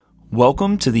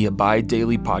Welcome to the Abide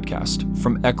Daily podcast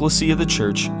from Ecclesia the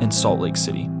Church in Salt Lake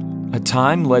City, a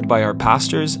time led by our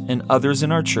pastors and others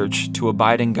in our church to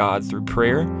abide in God through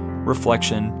prayer,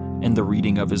 reflection, and the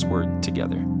reading of His Word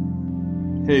together.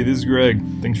 Hey, this is Greg.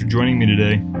 Thanks for joining me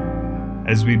today.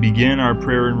 As we begin our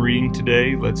prayer and reading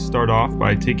today, let's start off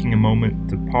by taking a moment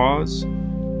to pause,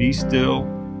 be still,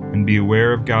 and be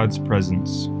aware of God's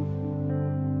presence.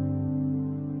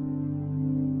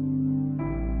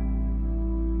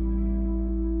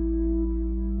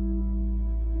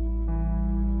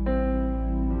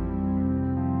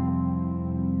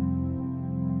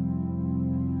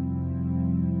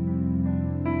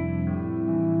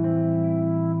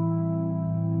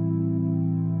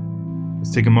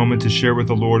 Let's take a moment to share with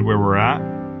the Lord where we're at,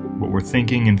 what we're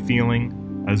thinking and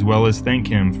feeling, as well as thank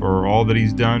Him for all that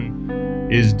He's done,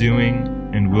 is doing,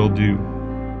 and will do.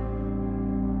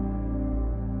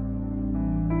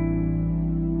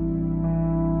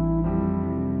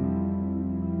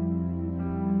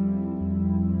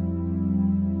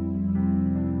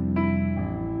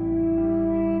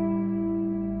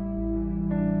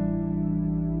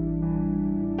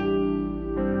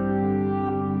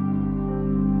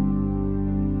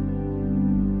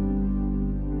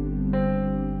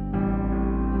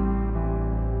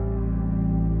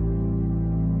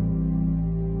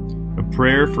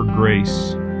 Prayer for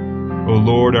grace. O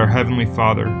Lord, our Heavenly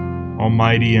Father,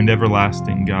 Almighty and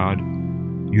everlasting God,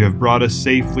 You have brought us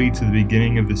safely to the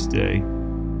beginning of this day.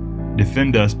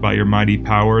 Defend us by Your mighty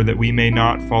power, that we may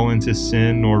not fall into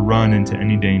sin nor run into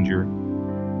any danger,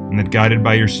 and that guided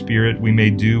by Your Spirit we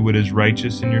may do what is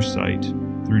righteous in Your sight,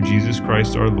 through Jesus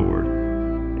Christ our Lord.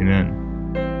 Amen.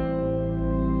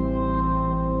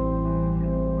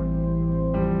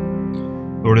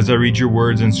 Lord, as I read Your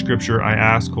words in Scripture, I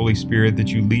ask, Holy Spirit, that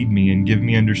You lead me and give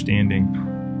me understanding.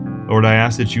 Lord, I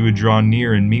ask that You would draw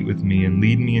near and meet with me and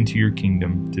lead me into Your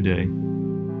kingdom today.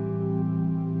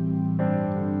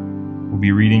 We'll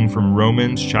be reading from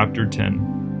Romans chapter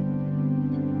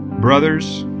 10.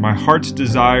 Brothers, my heart's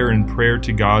desire and prayer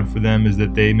to God for them is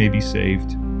that they may be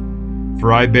saved.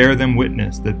 For I bear them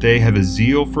witness that they have a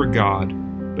zeal for God,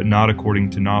 but not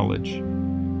according to knowledge.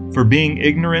 For being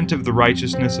ignorant of the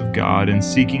righteousness of God and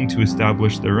seeking to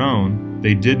establish their own,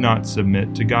 they did not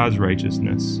submit to God's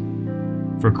righteousness.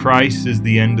 For Christ is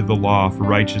the end of the law for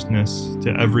righteousness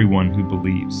to everyone who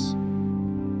believes.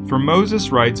 For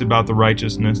Moses writes about the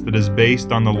righteousness that is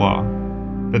based on the law,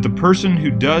 that the person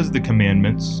who does the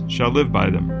commandments shall live by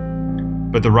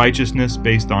them. But the righteousness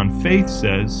based on faith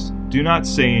says, do not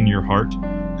say in your heart,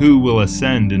 who will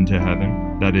ascend into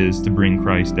heaven, that is, to bring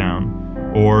Christ down,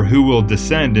 or who will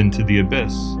descend into the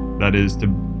abyss, that is, to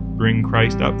bring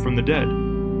Christ up from the dead.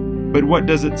 But what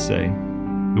does it say?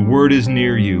 The word is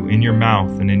near you, in your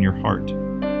mouth and in your heart.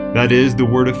 That is the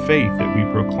word of faith that we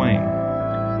proclaim.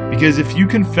 Because if you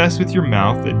confess with your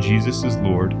mouth that Jesus is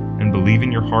Lord, and believe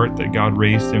in your heart that God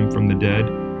raised Him from the dead,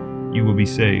 you will be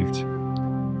saved.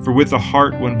 For with the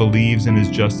heart one believes and is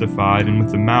justified, and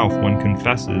with the mouth one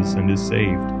confesses and is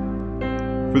saved.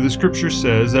 For the Scripture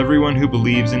says, everyone who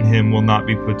believes in Him will not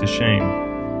be put to shame.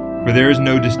 For there is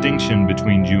no distinction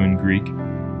between Jew and Greek.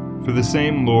 For the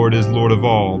same Lord is Lord of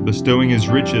all, bestowing His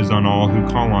riches on all who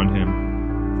call on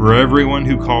Him. For everyone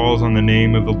who calls on the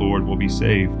name of the Lord will be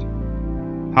saved.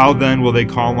 How then will they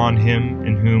call on Him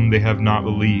in whom they have not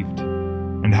believed?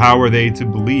 And how are they to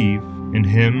believe in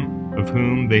Him of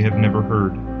whom they have never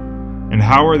heard? And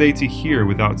how are they to hear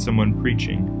without someone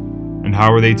preaching? And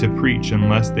how are they to preach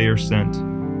unless they are sent?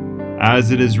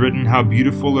 As it is written, how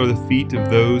beautiful are the feet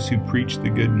of those who preach the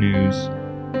good news.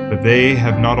 But they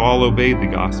have not all obeyed the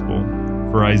gospel.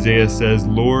 For Isaiah says,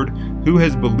 Lord, who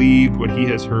has believed what he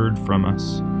has heard from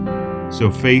us?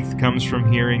 So faith comes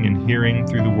from hearing, and hearing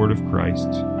through the word of Christ.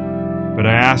 But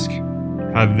I ask,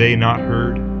 have they not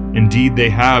heard? Indeed they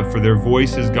have, for their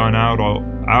voice has gone out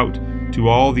to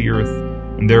all the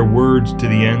earth, and their words to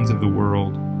the ends of the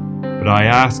world. But I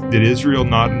ask, did Israel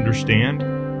not understand?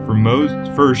 For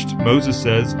Moses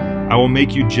says, I will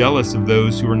make you jealous of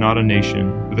those who are not a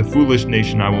nation. With a foolish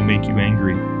nation I will make you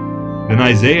angry. Then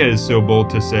Isaiah is so bold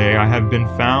to say, I have been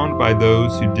found by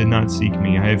those who did not seek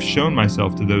me. I have shown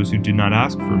myself to those who did not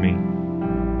ask for me.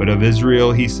 But of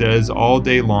Israel he says, all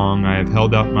day long I have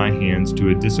held out my hands to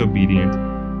a disobedient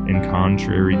and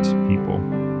contrary to people.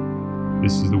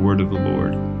 This is the word of the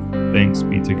Lord. Thanks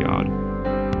be to God.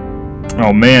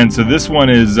 Oh man, so this one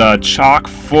is chock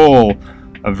full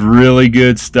of really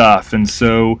good stuff. And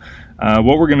so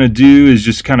what we're going to do is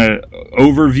just kind of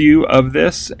overview of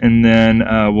this, and then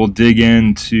we'll dig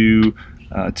into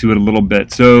to it a little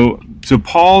bit. So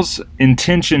Paul's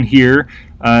intention here,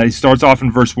 he starts off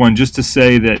in verse 1 just to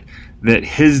say that that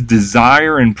his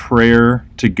desire and prayer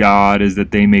to God is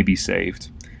that they may be saved.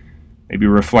 Maybe a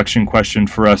reflection question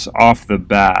for us off the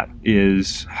bat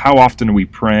is, how often are we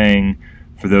praying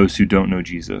for those who don't know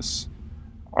Jesus?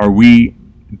 Are we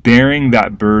bearing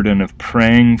that burden of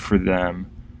praying for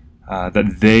them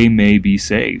that they may be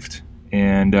saved?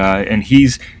 And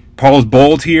Paul's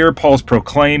bold here. Paul's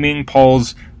proclaiming.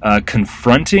 Paul's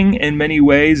confronting in many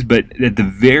ways. But at the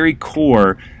very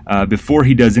core, before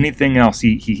he does anything else,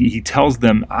 he tells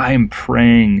them, "I am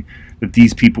praying that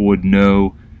these people would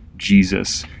know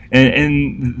Jesus."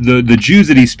 And the Jews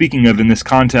that he's speaking of in this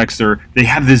context they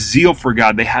have this zeal for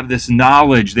God, they have this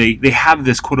knowledge, they have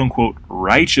this quote unquote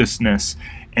righteousness,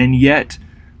 and yet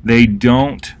they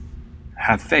don't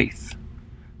have faith.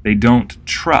 They don't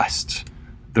trust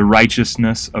the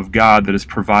righteousness of God that is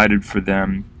provided for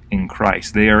them in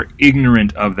Christ. They are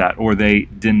ignorant of that, or they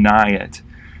deny it.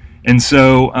 And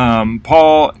so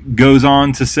Paul goes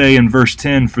on to say in verse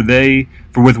 10,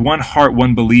 For with one heart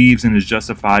one believes and is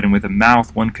justified, and with a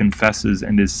mouth one confesses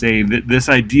and is saved. This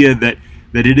idea that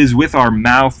it is with our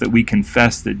mouth that we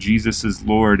confess that Jesus is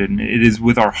Lord, and it is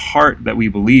with our heart that we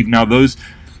believe. Now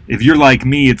if you're like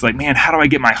me, it's like, man, how do I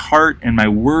get my heart and my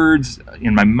words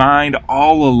and my mind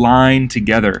all aligned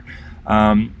together?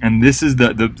 And this is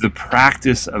the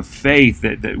practice of faith,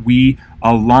 that we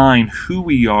align who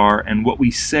we are and what we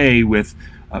say with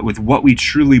what we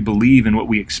truly believe and what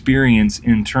we experience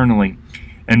internally.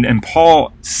 And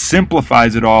Paul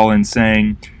simplifies it all in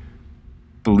saying,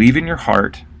 believe in your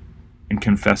heart and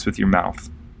confess with your mouth.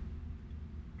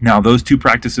 Now, those two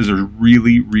practices are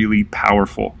really, really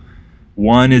powerful.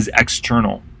 One is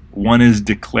external. One is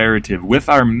declarative. With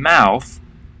our mouth,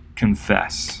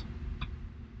 confess.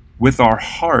 With our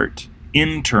heart,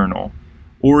 internal.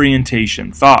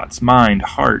 Orientation, thoughts, mind,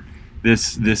 heart.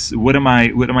 This what am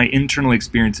I internally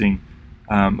experiencing?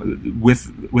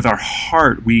 With our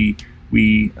heart, we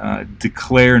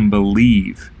declare and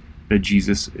believe that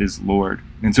Jesus is Lord.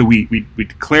 And so we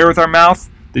declare with our mouth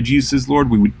that Jesus is Lord.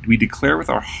 We declare with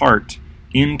our heart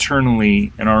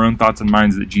internally in our own thoughts and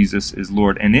minds that Jesus is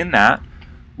Lord. And in that,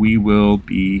 we will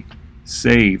be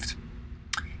saved.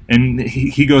 And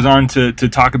he goes on to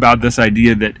talk about this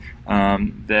idea that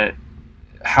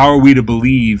how are we to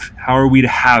believe, how are we to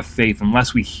have faith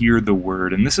unless we hear the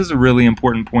word? And this is a really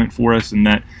important point for us, in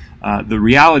that the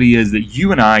reality is that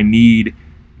you and I need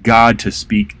God to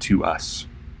speak to us.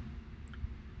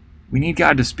 We need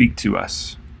God to speak to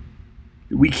us.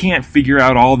 We can't figure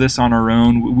out all this on our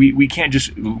own. We can't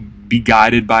just be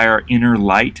guided by our inner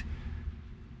light.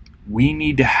 We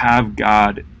need to have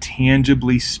God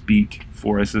tangibly speak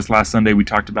for us. This last Sunday we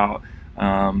talked about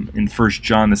in 1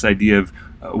 John this idea of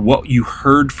what you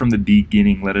heard from the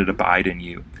beginning, let it abide in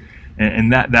you.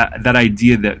 And that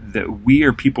idea that we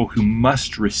are people who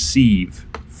must receive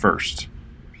first.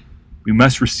 We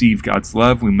must receive God's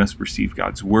love. We must receive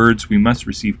God's words. We must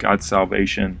receive God's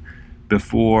salvation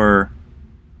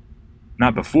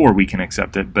not before we can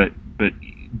accept it, but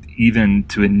even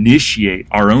to initiate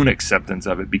our own acceptance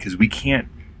of it, because we can't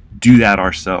do that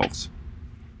ourselves.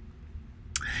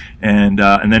 And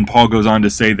then Paul goes on to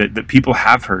say that people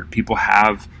have heard. People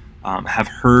have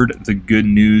heard the good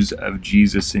news of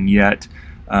Jesus, and yet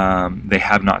they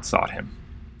have not sought him.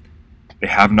 They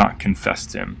have not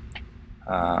confessed him.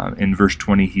 In verse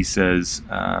 20, he says,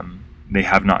 they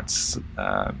have not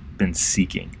been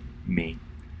seeking me.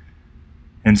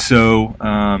 And so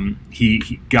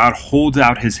God holds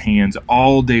out his hands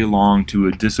all day long to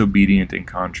a disobedient and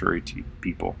contrary to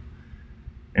people.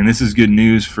 And this is good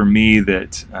news for me,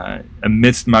 that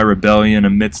amidst my rebellion,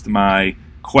 amidst my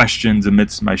questions,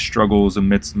 amidst my struggles,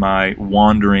 amidst my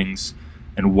wanderings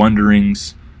and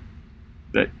wonderings,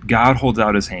 that God holds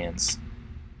out his hands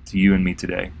to you and me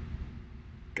today.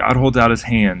 God holds out his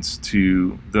hands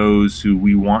to those who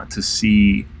we want to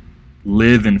see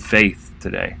live in faith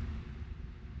today.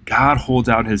 God holds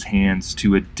out his hands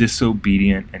to a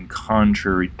disobedient and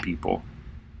contrary people.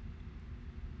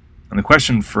 And the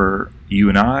question for you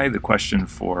and I, the question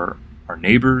for our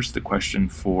neighbors, the question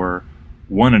for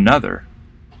one another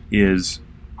is,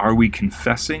 are we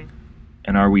confessing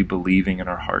and are we believing in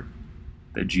our heart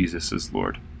that Jesus is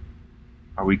Lord?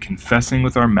 Are we confessing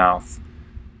with our mouth,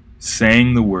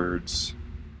 saying the words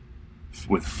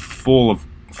with full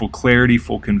clarity,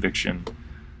 full conviction,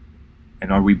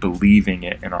 and are we believing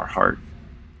it in our heart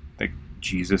that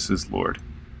Jesus is Lord?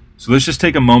 So let's just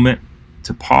take a moment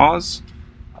to pause.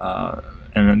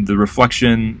 And the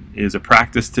reflection is a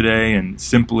practice today, and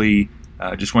simply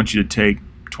just want you to take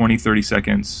 20, 30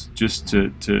 seconds just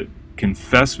to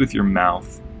confess with your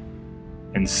mouth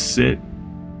and sit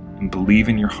and believe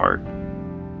in your heart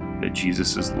that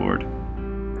Jesus is Lord.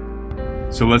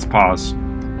 So let's pause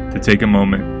to take a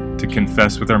moment to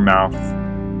confess with our mouth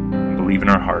and believe in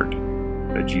our heart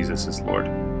that Jesus is Lord.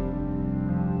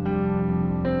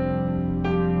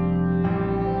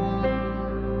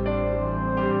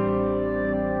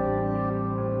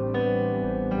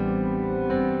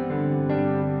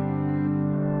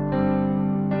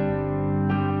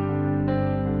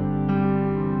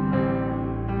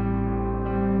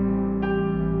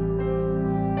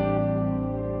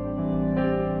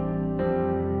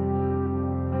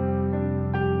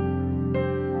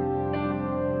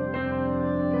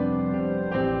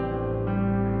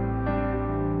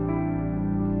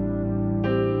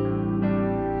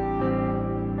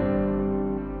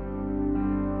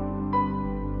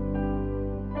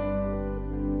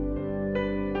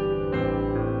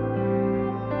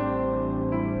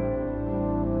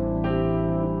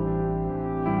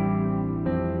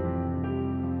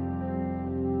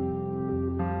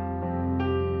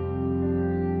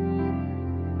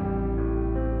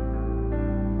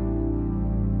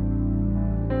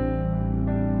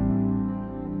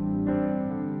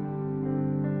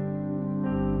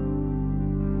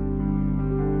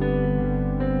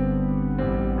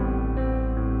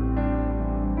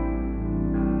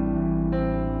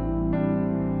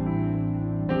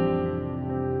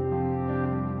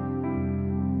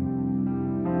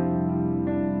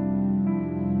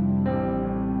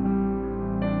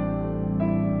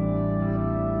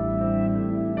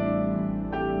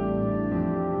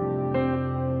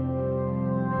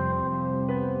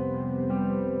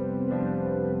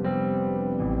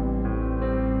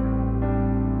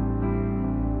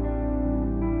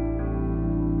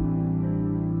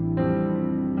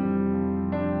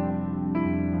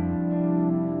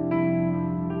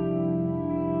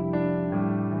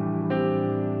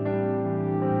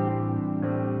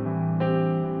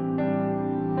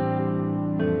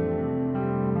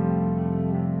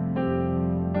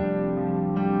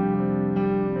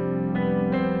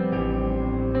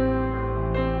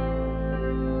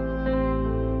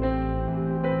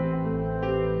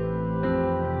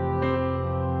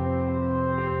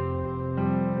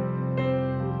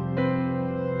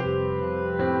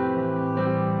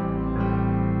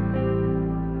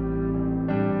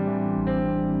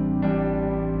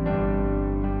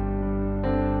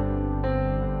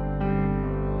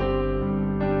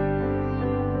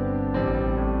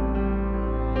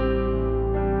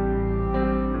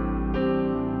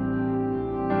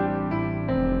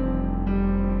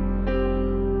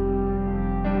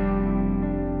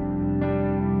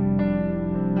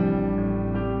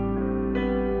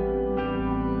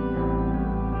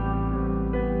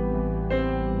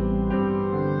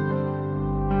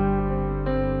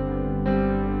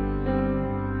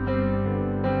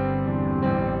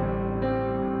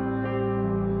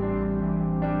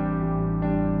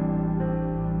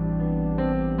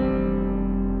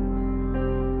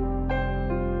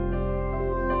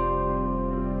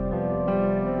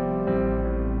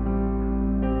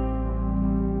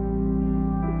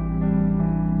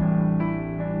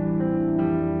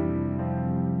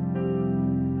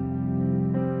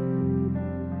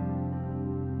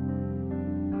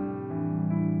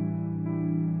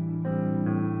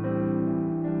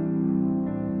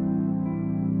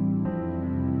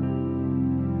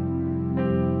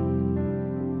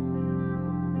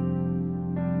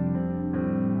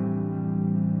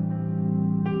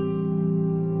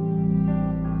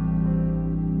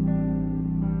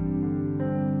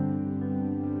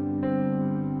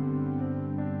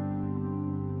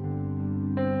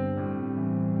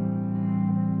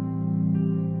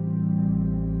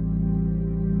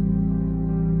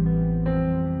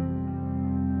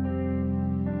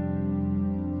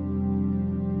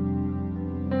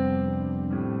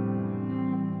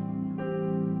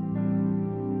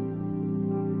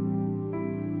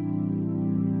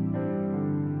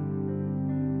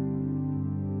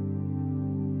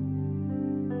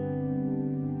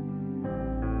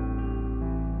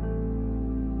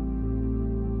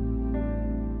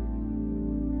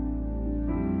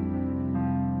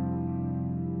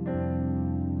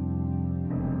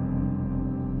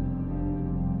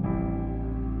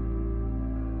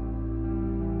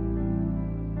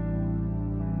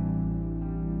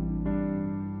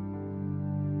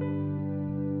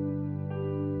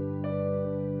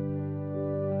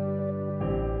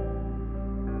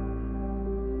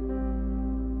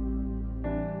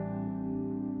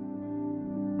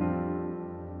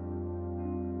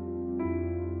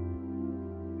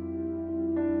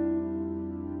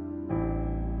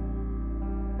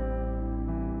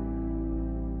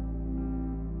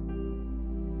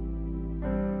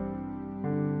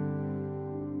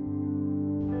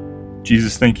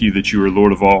 Jesus, thank you that you are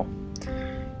Lord of all.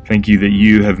 Thank you that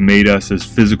you have made us as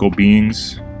physical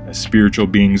beings, as spiritual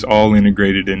beings, all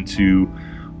integrated into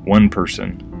one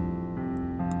person.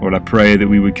 Lord, I pray that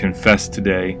we would confess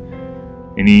today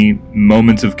any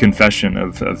moments of confession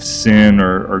of sin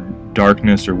or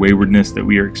darkness or waywardness that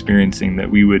we are experiencing,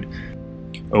 that we would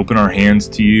open our hands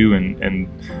to you and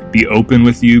be open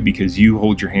with you because you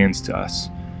hold your hands to us.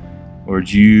 Lord,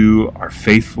 you are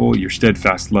faithful. Your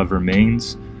steadfast love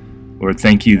remains. Lord,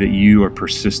 thank you that you are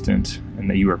persistent and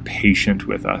that you are patient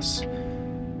with us.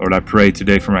 Lord, I pray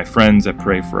today for my friends. I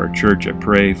pray for our church. I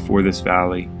pray for this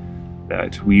valley,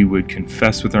 that we would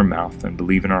confess with our mouth and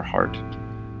believe in our heart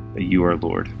that you are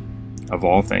Lord of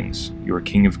all things. You are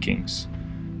King of kings.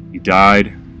 You died,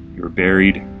 you were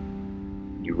buried,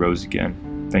 you rose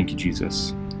again. Thank you,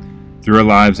 Jesus. Through our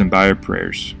lives and by our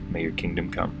prayers, may your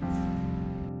kingdom come.